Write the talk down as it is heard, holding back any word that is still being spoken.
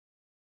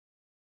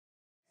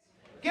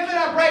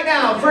right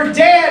now for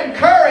Dan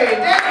Currie.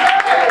 Dan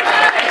Currie!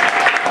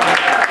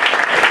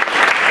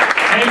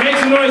 Hey, make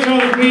some noise for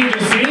all the comedians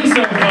you've seen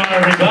so far,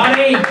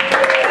 everybody.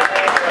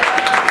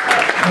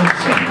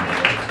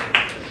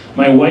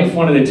 My wife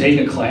wanted to take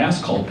a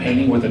class called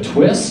Painting with a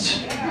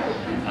Twist.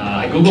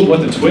 I googled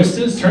what the twist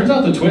is. Turns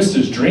out the twist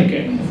is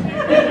drinking.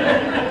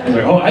 I was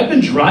like, oh, I've been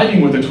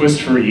driving with a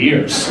twist for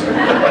years.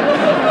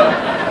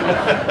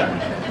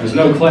 There's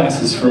no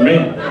classes for me.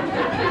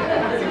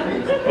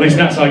 At least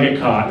not till I get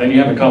caught. Then you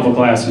have a couple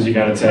classes you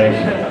gotta take.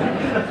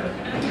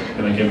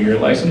 Can I give you your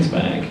license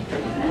back?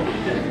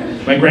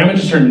 My grandma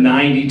just turned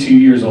 92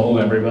 years old,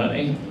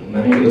 everybody.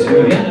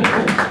 92,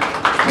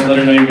 yeah. I'll let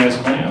her know you guys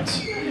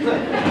clapped.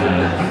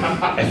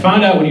 I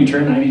found out when you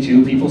turn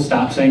 92, people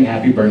stop saying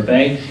happy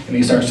birthday and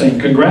they start saying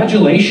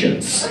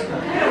congratulations.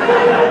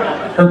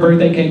 Her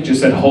birthday cake just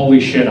said holy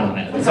shit on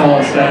it. That's all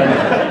it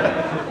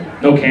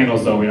said. No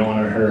candles though, we don't want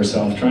her to hurt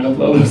herself trying to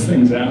blow those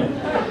things out.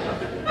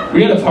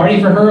 We had a party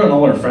for her and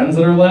all her friends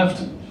that are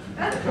left.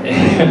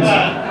 And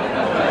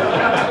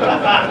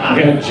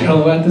we had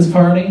Jell-O at this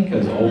party,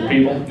 because old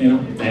people, you know.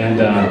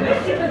 And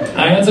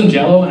I had some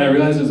Jell-O and I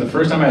realized it was the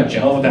first time I had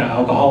Jell-O without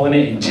alcohol in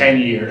it in 10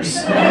 years.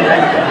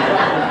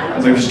 I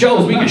was like, this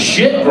Jell-O's weak as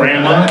shit,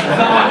 Grandma.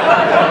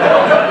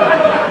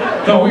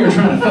 I thought we were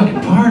trying to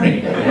fucking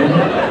party.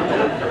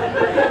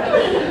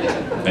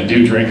 I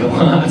do drink a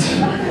lot.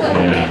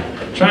 Yeah.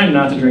 Trying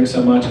not to drink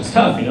so much. It's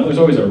tough, you know. There's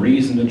always a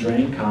reason to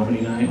drink.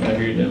 Comedy night,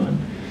 whatever you're doing.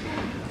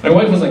 My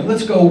wife was like,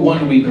 let's go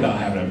 1 week without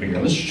having a beer.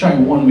 Let's try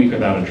 1 week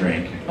without a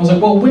drink. I was like,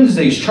 well,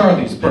 Wednesday's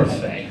Charlie's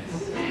birthday.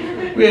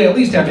 We at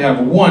least have to have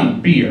 1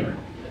 beer.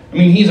 I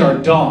mean, he's our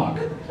dog.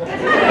 What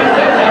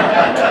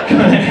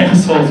kind of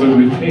assholes would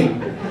we be?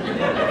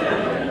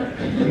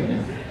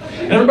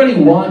 And everybody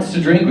wants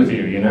to drink with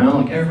you, you know?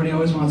 Like, everybody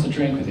always wants to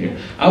drink with you.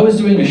 I was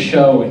doing a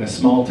show in a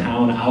small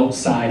town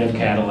outside of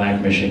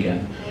Cadillac,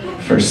 Michigan,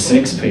 for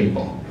 6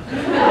 people.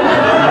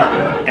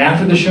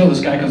 After the show, this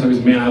guy comes up and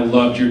goes, man, I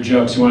loved your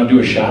jokes. You want to do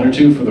a shot or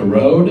two for the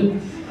road?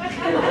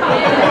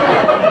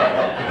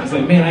 I was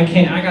like, man, I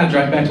can't. I got to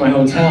drive back to my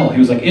hotel. He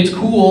was like, it's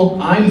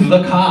cool. I'm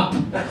the cop.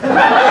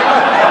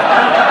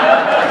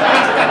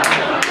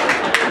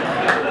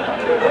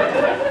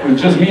 It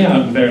was just me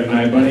out there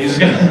tonight, buddy. You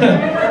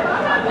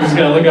just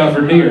gotta look out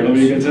for deer. It'll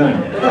be a good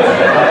time.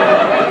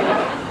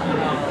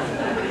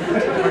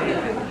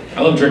 I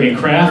love drinking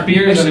craft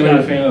beers. Anyone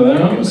a fan of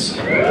those?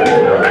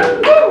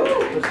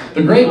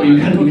 They're great, but you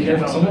gotta be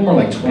careful. Some of them are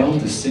like 12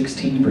 to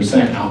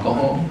 16%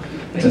 alcohol.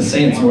 It's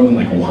insane. It's more than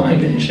like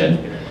wine and shit.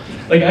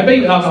 Like, I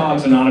bet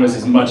Alcoholics Anonymous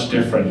is much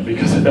different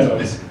because of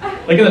those.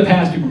 Like, in the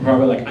past, people were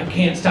probably like, I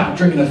can't stop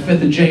drinking a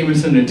 5th of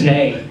Jameson a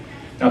day.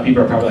 Now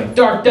people are probably like,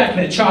 dark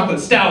decadent chocolate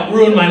stout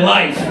ruined my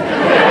life.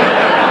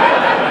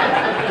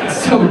 It's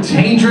so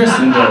dangerous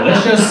and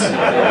delicious.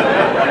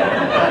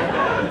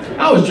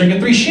 I was drinking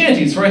 3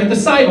 shanties before I hit the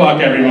sidewalk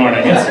every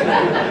morning.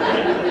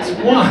 It's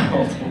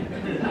wild.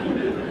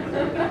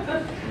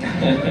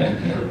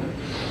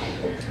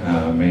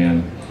 Oh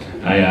man.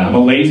 I'm a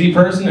lazy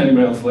person.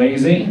 Anybody else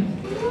lazy?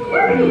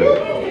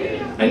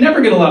 I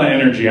never get a lot of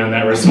energy on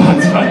that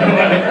response, by the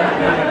way.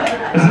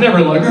 It's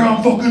never like, oh,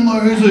 I'm fucking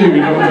lazy. You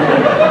know?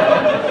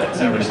 It's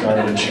never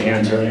started a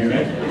chant or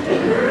anything.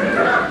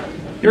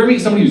 You ever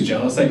meet somebody who's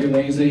jealous that you're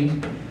lazy?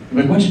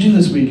 You're like, what'd you do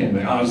this weekend?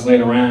 Like, oh, I was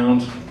laying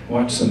around,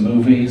 watched some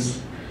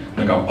movies.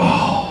 And I go,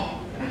 oh,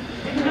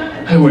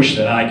 I wish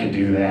that I could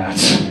do that.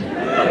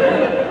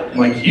 I'm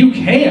like, you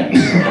can.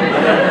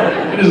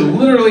 It is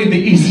literally the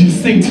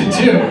easiest thing to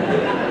do.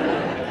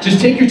 Just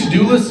take your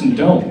to-do list and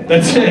don't.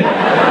 That's it.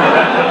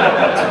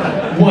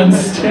 One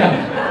step.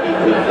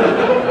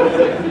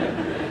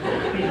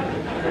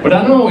 But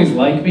I don't always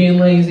like being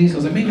lazy, so I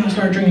was like, maybe I'll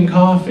start drinking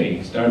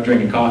coffee. Started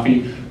drinking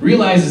coffee,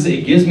 realizes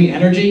it gives me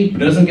energy,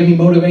 but it doesn't give me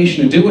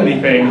motivation to do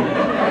anything.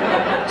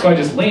 So I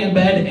just lay in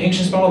bed,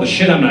 anxious about all the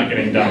shit I'm not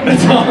getting done.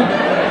 That's all.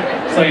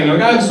 It's like, you know,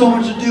 I have so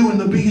much to do and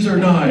the bees are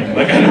dying.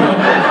 Like, I know.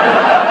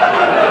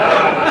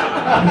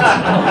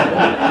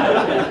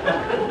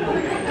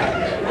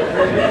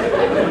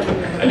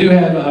 I do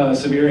have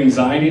severe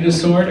anxiety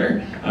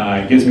disorder.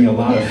 It gives me a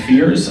lot of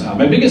fears.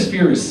 My biggest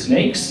fear is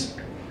snakes.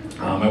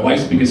 My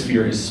wife's biggest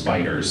fear is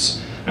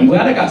spiders. I'm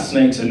glad I got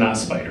snakes and not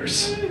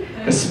spiders,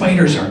 because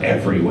spiders are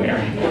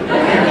everywhere.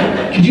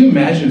 Could you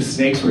imagine if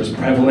snakes were as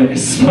prevalent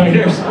as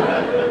spiders?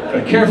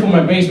 But careful in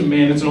my basement,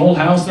 man. It's an old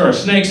house. There are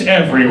snakes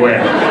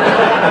everywhere.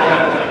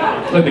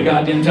 It's like the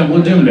goddamn Temple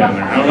of Doom down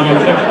there. I don't know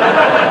what they're...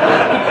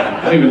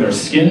 Even their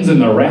skins in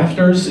the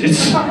rafters.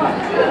 It's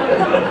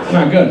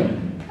not good.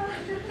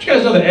 Did you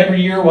guys know that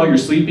every year while you're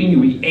sleeping,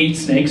 you eat 8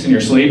 snakes in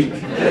your sleep?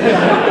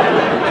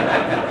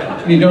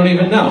 You don't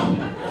even know.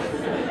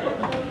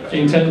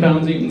 Gain 10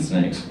 pounds eating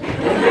snakes.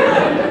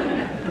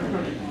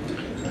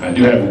 I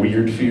do have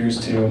weird fears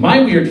too.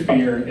 My weird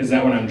fear is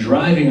that when I'm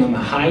driving on the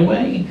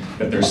highway,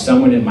 that there's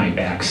someone in my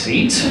back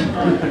seat.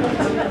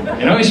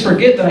 And I always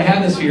forget that I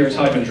have this fear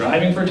until I've been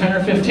driving for 10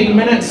 or 15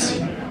 minutes.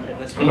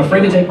 I'm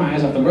afraid to take my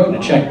eyes off the road to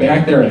check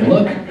back there and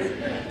look.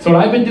 So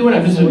what I've been doing,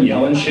 I've just been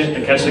yelling shit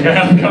to catch the guy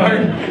off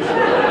guard.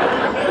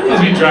 As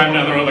we drive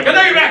down the road, like, I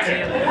know you're back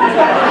there.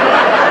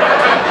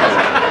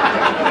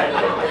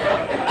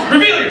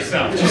 Reveal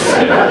yourself.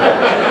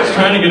 Just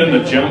trying to get him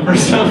to jump or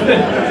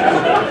something.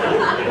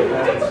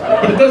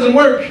 But it doesn't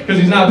work because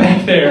he's not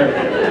back there.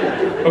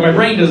 But my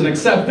brain doesn't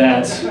accept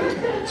that.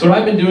 So what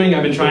I've been doing,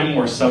 I've been trying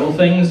more subtle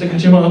things to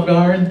catch him off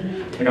guard.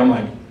 Like I'm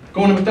like,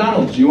 going to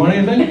McDonald's, do you want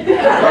anything?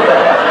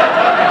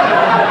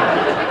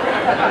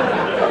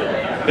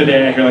 The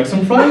day I hear like,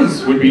 some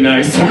fries would be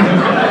nice.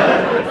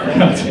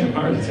 Goddamn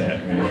heart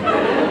attack, man.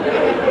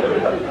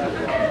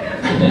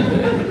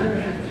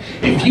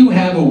 If you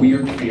have a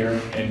weird fear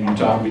and we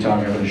talk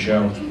after the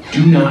show,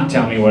 do not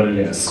tell me what it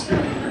is,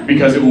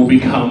 because it will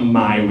become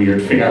my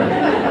weird fear.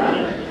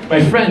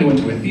 My friend went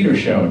to a theater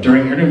show.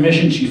 During her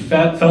intermission, she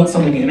felt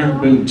something in her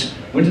boot.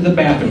 Went to the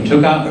bathroom,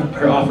 took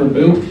off her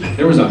boot.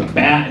 There was a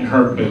bat in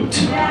her boot.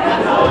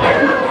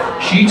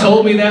 She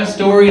told me that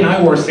story, and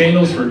I wore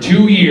sandals for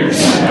 2 years.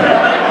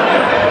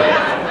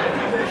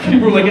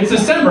 People were like, it's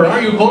December,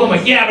 aren't you cold? I'm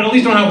like, yeah, but at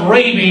least I don't have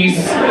rabies.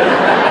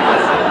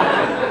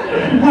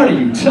 What are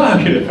you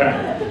talking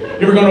about?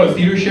 You ever go to a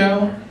theater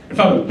show and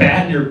found a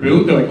bat in your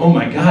boot? They're like, oh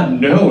my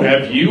God, no,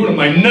 have you? And I'm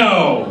like,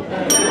 no.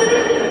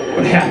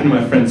 What happened to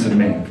my friend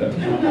Samantha?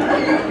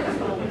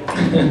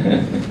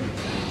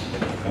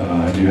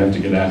 I do have to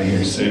get out of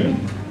here soon.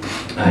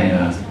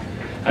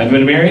 I've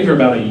been married for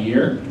about a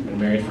year.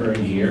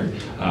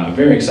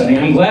 Very exciting.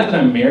 I'm glad that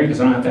I'm married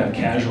because I don't have to have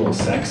casual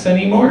sex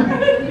anymore.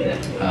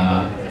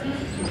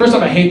 First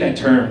off, I hate that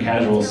term,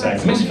 casual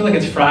sex. It makes me feel like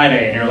it's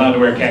Friday and you're allowed to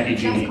wear khaki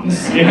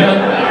jeans, you know?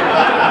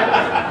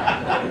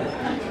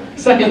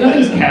 Second,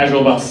 nothing's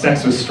casual about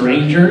sex with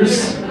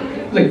strangers.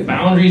 There's like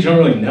boundaries, you don't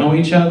really know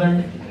each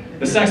other.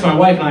 The sex my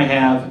wife and I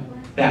have,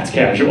 that's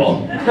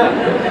casual.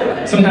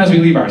 Sometimes we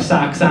leave our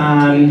socks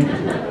on.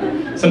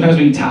 Sometimes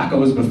we eat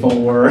tacos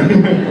before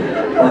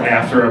or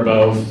after or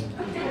both.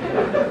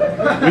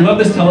 We love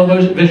this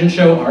television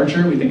show,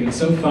 Archer. We think it's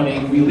so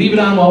funny. We leave it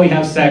on while we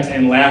have sex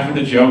and laugh at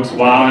the jokes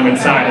while I'm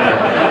inside of it.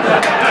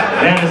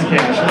 That is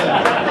casual.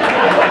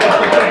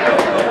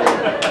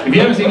 If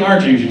you haven't seen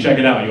Archer, you should check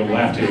it out. You'll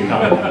laugh till you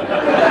come.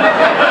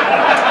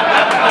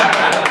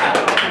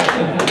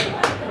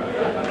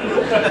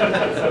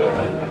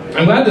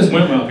 I'm glad this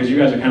went well because you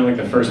guys are kind of like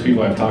the first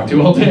people I've talked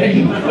to all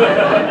day. I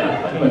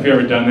don't know if you've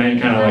ever done that. You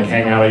kind of like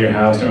hang out at your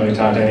house, don't really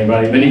talk to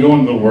anybody. Then you go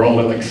into the world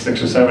at like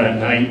 6 or 7 at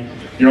night.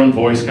 Your own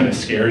voice kind of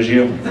scares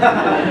you. You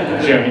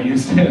haven't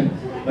used it.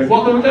 Like,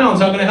 welcome to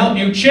McDonald's, how can I help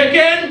you?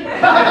 Chicken?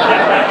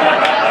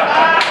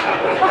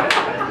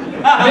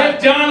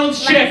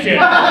 McDonald's chicken!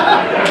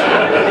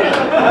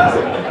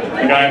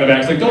 The guy in the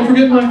back's like, don't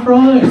forget my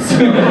fries.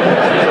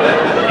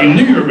 You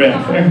knew you were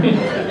back there.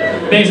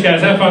 Thanks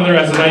guys, have fun the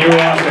rest of the night, you were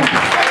awesome.